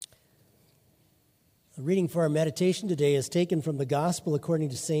The reading for our meditation today is taken from the Gospel according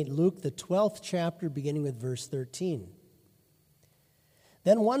to St. Luke, the 12th chapter, beginning with verse 13.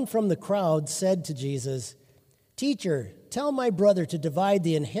 Then one from the crowd said to Jesus, "Teacher, tell my brother to divide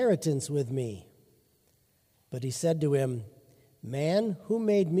the inheritance with me." But he said to him, "Man, who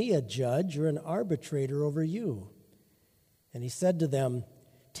made me a judge or an arbitrator over you?" And he said to them,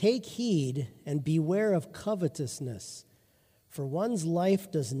 "Take heed and beware of covetousness, for one's life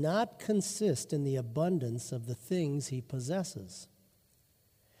does not consist in the abundance of the things he possesses."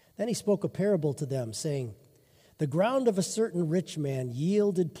 Then he spoke a parable to them, saying, "The ground of a certain rich man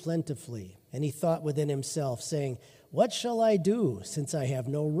yielded plentifully, and he thought within himself, saying, 'What shall I do, since I have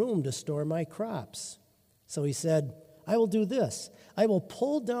no room to store my crops?' So he said, 'I will do this. I will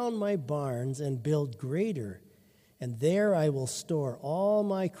pull down my barns and build greater, and there I will store all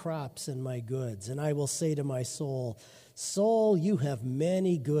my crops and my goods. And I will say to my soul, Soul, you have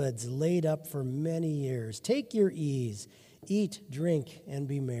many goods laid up for many years. Take your ease, eat, drink, and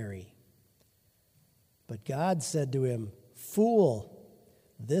be merry.' But God said to him, 'Fool,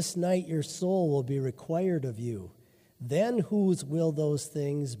 this night your soul will be required of you. Then whose will those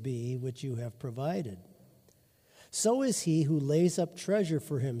things be which you have provided? So is he who lays up treasure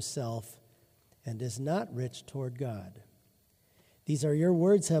for himself and is not rich toward God.' These are your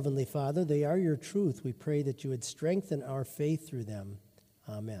words, Heavenly Father. They are your truth. We pray that you would strengthen our faith through them.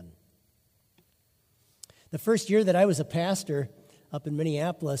 Amen." The first year that I was a pastor up in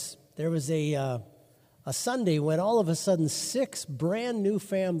Minneapolis, there was a Sunday when all of a sudden 6 brand new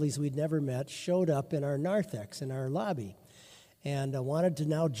families we'd never met showed up in our narthex, in our lobby, and wanted to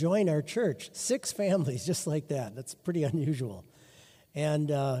now join our church. 6 families just like that. That's pretty unusual. And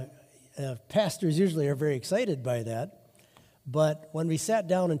pastors usually are very excited by that. But when we sat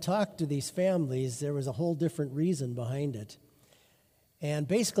down and talked to these families, there was a whole different reason behind it. And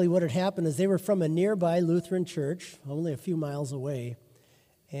basically what had happened is they were from a nearby Lutheran church, only a few miles away.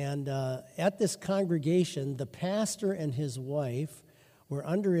 And at this congregation, the pastor and his wife were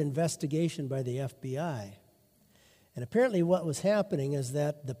under investigation by the FBI. And apparently what was happening is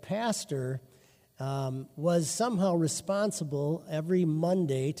that the pastor was somehow responsible every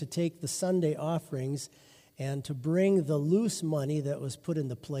Monday to take the Sunday offerings and to bring the loose money that was put in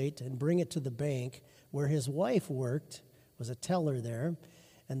the plate and bring it to the bank where his wife worked, was a teller there,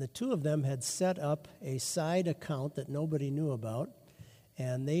 and the two of them had set up a side account that nobody knew about,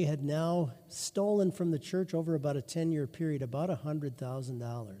 and they had now stolen from the church over about a 10-year period about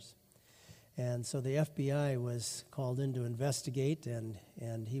 $100,000. And so the FBI was called in to investigate,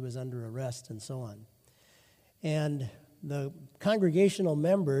 and he was under arrest and so on. And the congregational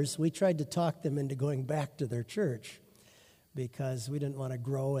members, we tried to talk them into going back to their church because we didn't want to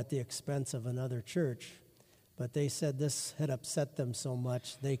grow at the expense of another church. But they said this had upset them so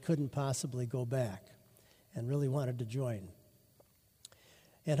much they couldn't possibly go back and really wanted to join.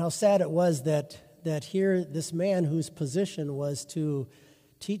 And how sad it was that here this man whose position was to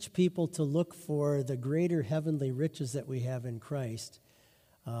teach people to look for the greater heavenly riches that we have in Christ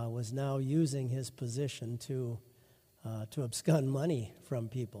was now using his position to abscond money from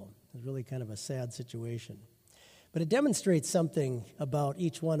people. It was really kind of a sad situation. But it demonstrates something about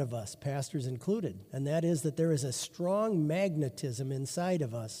each one of us, pastors included, and that is that there is a strong magnetism inside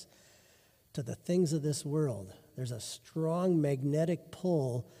of us to the things of this world. There's a strong magnetic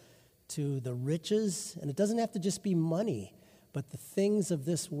pull to the riches, and it doesn't have to just be money, but the things of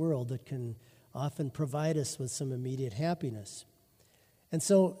this world that can often provide us with some immediate happiness. And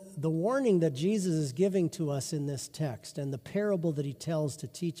so the warning that Jesus is giving to us in this text and the parable that he tells to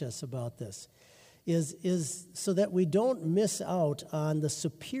teach us about this is so that we don't miss out on the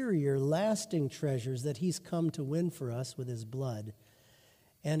superior, lasting treasures that he's come to win for us with his blood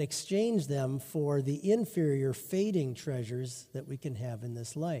and exchange them for the inferior, fading treasures that we can have in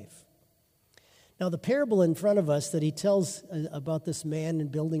this life. Now, the parable in front of us that he tells about this man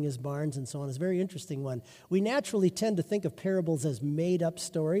and building his barns and so on is a very interesting one. We naturally tend to think of parables as made-up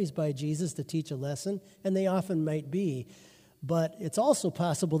stories by Jesus to teach a lesson, and they often might be. But it's also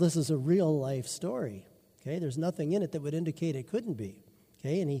possible this is a real-life story. Okay, there's nothing in it that would indicate it couldn't be.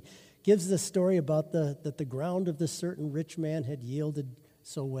 Okay, and he gives this story about that the ground of this certain rich man had yielded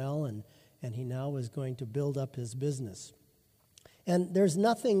so well, and he now was going to build up his business. And there's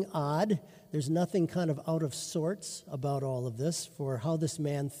nothing odd, there's nothing kind of out of sorts about all of this for how this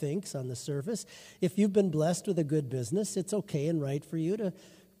man thinks on the surface. If you've been blessed with a good business, it's okay and right for you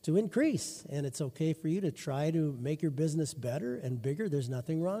to increase. And it's okay for you to try to make your business better and bigger. There's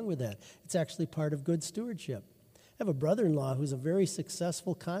nothing wrong with that. It's actually part of good stewardship. I have a brother-in-law who's a very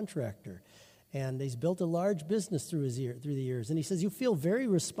successful contractor. And he's built a large business through the years. And he says, you feel very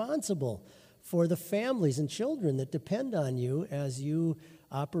responsible for the families and children that depend on you as you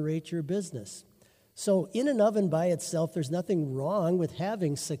operate your business. So in and of and by itself, there's nothing wrong with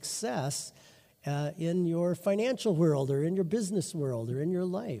having success in your financial world or in your business world or in your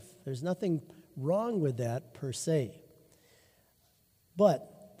life. There's nothing wrong with that per se.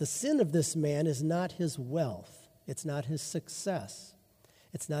 But the sin of this man is not his wealth. It's not his success.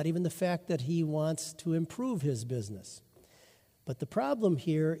 It's not even the fact that he wants to improve his business. But the problem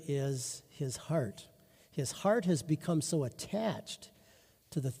here is his heart. His heart has become so attached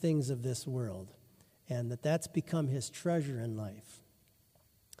to the things of this world, and that's become his treasure in life.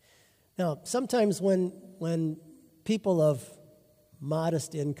 Now, sometimes when people of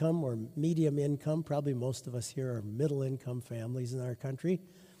modest income or medium income, probably most of us here are middle income families in our country,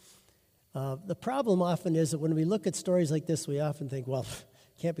 the problem often is that when we look at stories like this, we often think, well,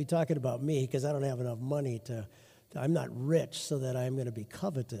 can't be talking about me because I don't have enough money I'm not rich so that I'm going to be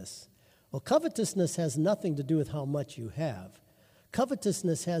covetous. Well, covetousness has nothing to do with how much you have.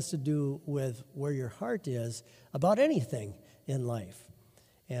 Covetousness has to do with where your heart is about anything in life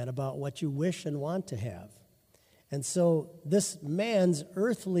and about what you wish and want to have. And so this man's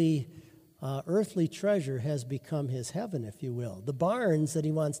earthly treasure has become his heaven, if you will. The barns that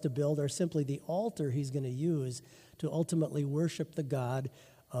he wants to build are simply the altar he's going to use to ultimately worship the God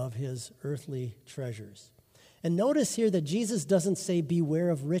of his earthly treasures. And notice here that Jesus doesn't say, beware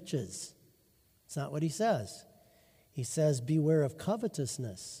of riches. It's not what he says. He says, beware of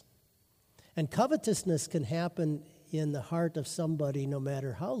covetousness. And covetousness can happen in the heart of somebody no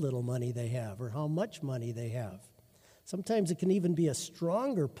matter how little money they have or how much money they have. Sometimes it can even be a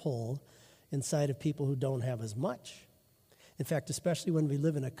stronger pull inside of people who don't have as much. In fact, especially when we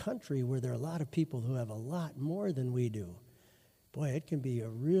live in a country where there are a lot of people who have a lot more than we do. Boy, it can be a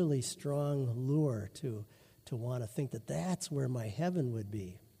really strong lure to want to think that that's where my heaven would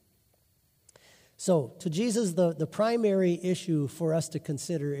be. So, to Jesus, the primary issue for us to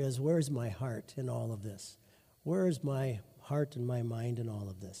consider is, where's my heart in all of this? Where is my heart and my mind in all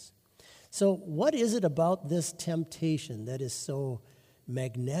of this? So, what is it about this temptation that is so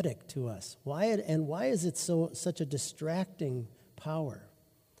magnetic to us? Why is it such a distracting power?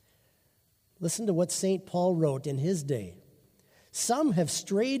 Listen to what St. Paul wrote in his day. Some have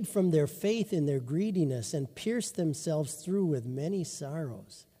strayed from their faith in their greediness and pierced themselves through with many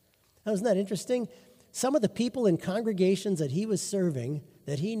sorrows. Now, isn't that interesting? Some of the people in congregations that he was serving,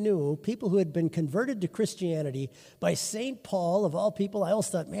 that he knew, people who had been converted to Christianity by St. Paul, of all people, I always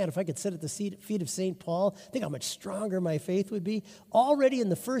thought, man, if I could sit at the feet of St. Paul, think how much stronger my faith would be. Already in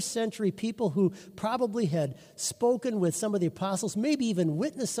the first century, people who probably had spoken with some of the apostles, maybe even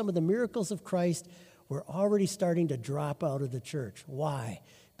witnessed some of the miracles of Christ, were already starting to drop out of the church. Why?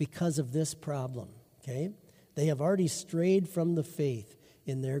 Because of this problem, okay? They have already strayed from the faith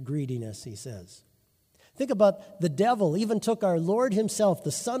in their greediness, he says. Think about the devil even took our Lord himself,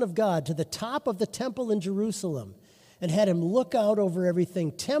 the Son of God, to the top of the temple in Jerusalem and had him look out over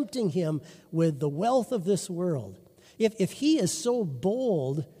everything, tempting him with the wealth of this world. If he is so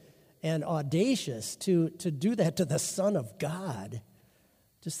bold and audacious to do that to the Son of God,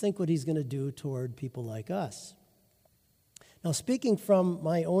 just think what he's going to do toward people like us. Now, speaking from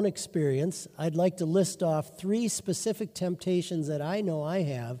my own experience, I'd like to list off 3 specific temptations that I know I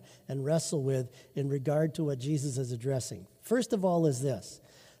have and wrestle with in regard to what Jesus is addressing. First of all is this.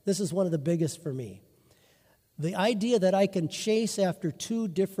 This is one of the biggest for me. The idea that I can chase after 2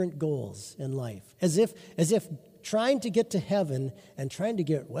 different goals in life, as if trying to get to heaven and trying to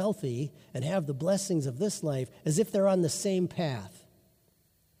get wealthy and have the blessings of this life, as if they're on the same path.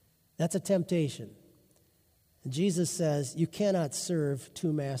 That's a temptation. And Jesus says, you cannot serve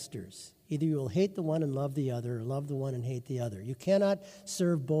 2 masters. Either you will hate the one and love the other, or love the one and hate the other. You cannot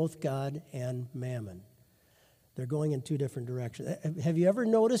serve both God and mammon. They're going in 2 different directions. Have you ever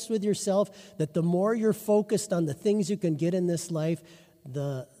noticed with yourself that the more you're focused on the things you can get in this life,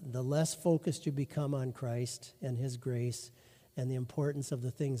 the less focused you become on Christ and his grace and the importance of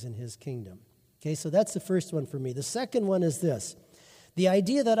the things in his kingdom? Okay, so that's the first one for me. The second one is this. The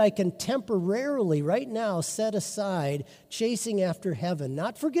idea that I can temporarily, right now, set aside chasing after heaven,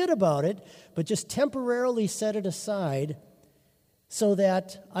 not forget about it, but just temporarily set it aside so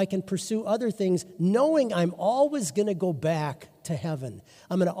that I can pursue other things, knowing I'm always going to go back to heaven.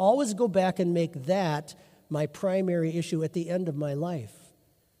 I'm going to always go back and make that my primary issue at the end of my life.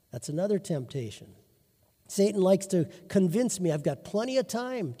 That's another temptation. Satan likes to convince me I've got plenty of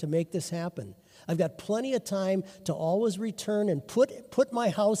time to make this happen. I've got plenty of time to always return and put my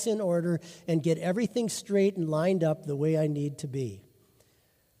house in order and get everything straight and lined up the way I need to be.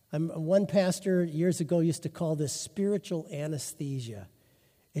 One pastor years ago used to call this spiritual anesthesia.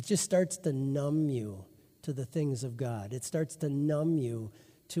 It just starts to numb you to the things of God. It starts to numb you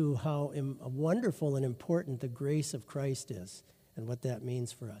to how wonderful and important the grace of Christ is and what that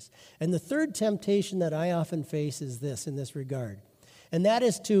means for us. And the third temptation that I often face is this in this regard. And that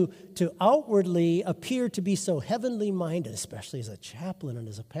is to outwardly appear to be so heavenly minded, especially as a chaplain and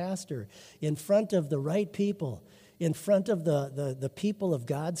as a pastor, in front of the right people, in front of the people of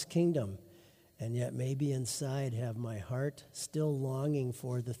God's kingdom, and yet maybe inside have my heart still longing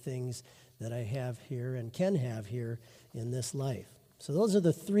for the things that I have here and can have here in this life. So those are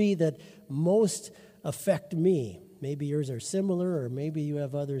the three that most affect me. Maybe yours are similar, or maybe you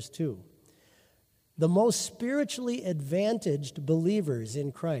have others too. The most spiritually advantaged believers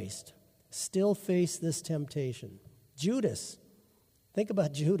in Christ still face this temptation. Judas, think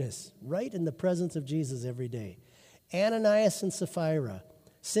about Judas, right in the presence of Jesus every day. Ananias and Sapphira,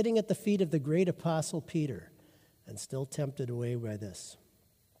 sitting at the feet of the great apostle Peter, and still tempted away by this.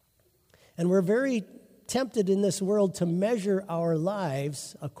 And we're very tempted in this world to measure our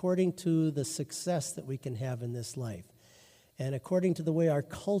lives according to the success that we can have in this life, and according to the way our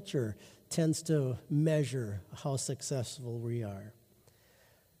culture tends to measure how successful we are.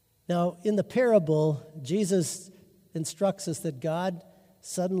 Now, in the parable, Jesus instructs us that God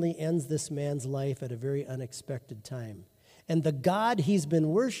suddenly ends this man's life at a very unexpected time. And the God he's been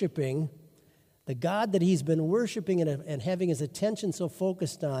worshiping, the God that he's been worshiping and having his attention so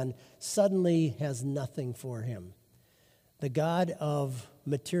focused on, suddenly has nothing for him. The God of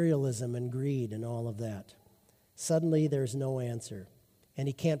materialism and greed and all of that. Suddenly there's no answer, and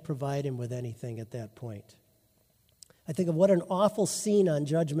he can't provide him with anything at that point. I think of what an awful scene on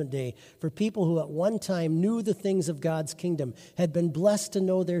Judgment Day for people who at one time knew the things of God's kingdom, had been blessed to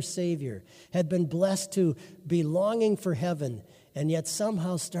know their Savior, had been blessed to be longing for heaven, and yet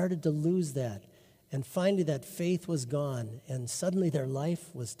somehow started to lose that. And finally that faith was gone, and suddenly their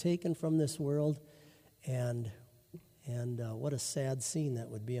life was taken from this world, and what a sad scene that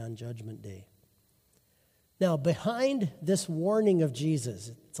would be on Judgment Day. Now, behind this warning of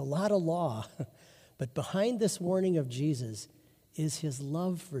Jesus, it's a lot of law, but behind this warning of Jesus is his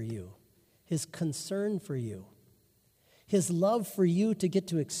love for you, his concern for you, his love for you to get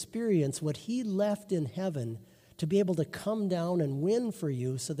to experience what he left in heaven to be able to come down and win for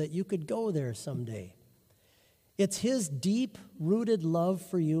you so that you could go there someday. It's his deep-rooted love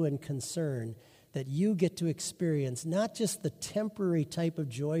for you and concern that you get to experience, not just the temporary type of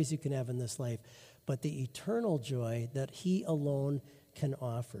joys you can have in this life, but the eternal joy that he alone can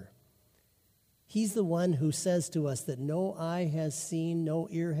offer. He's the one who says to us that no eye has seen, no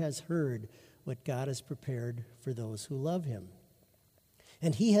ear has heard what God has prepared for those who love him.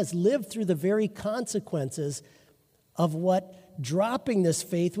 And he has lived through the very consequences of what dropping this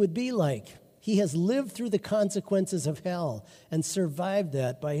faith would be like. He has lived through the consequences of hell and survived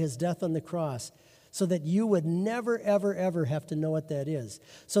that by his death on the cross, so that you would never, ever, ever have to know what that is.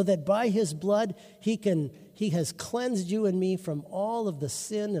 So that by his blood, he has cleansed you and me from all of the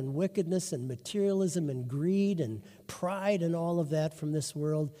sin and wickedness and materialism and greed and pride and all of that from this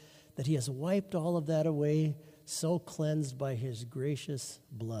world, that he has wiped all of that away, so cleansed by his gracious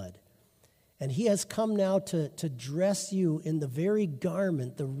blood. And he has come now to dress you in the very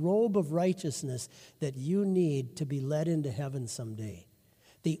garment, the robe of righteousness that you need to be led into heaven someday.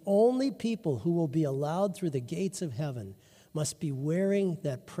 The only people who will be allowed through the gates of heaven must be wearing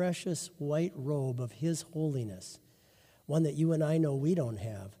that precious white robe of his holiness, one that you and I know we don't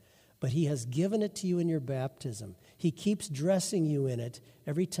have, but he has given it to you in your baptism. He keeps dressing you in it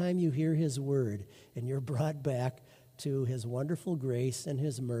every time you hear his word, and you're brought back to his wonderful grace and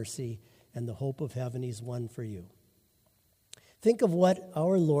his mercy and the hope of heaven he's won for you. Think of what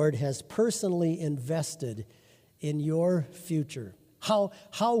our Lord has personally invested in your future. How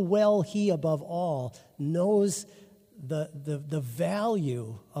well he, above all, knows the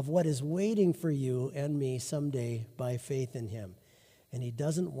value of what is waiting for you and me someday by faith in him. And he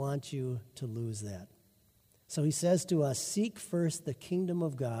doesn't want you to lose that. So he says to us, seek first the kingdom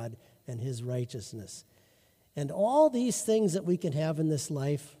of God and his righteousness. And all these things that we can have in this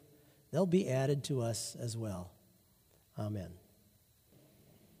life, they'll be added to us as well. Amen.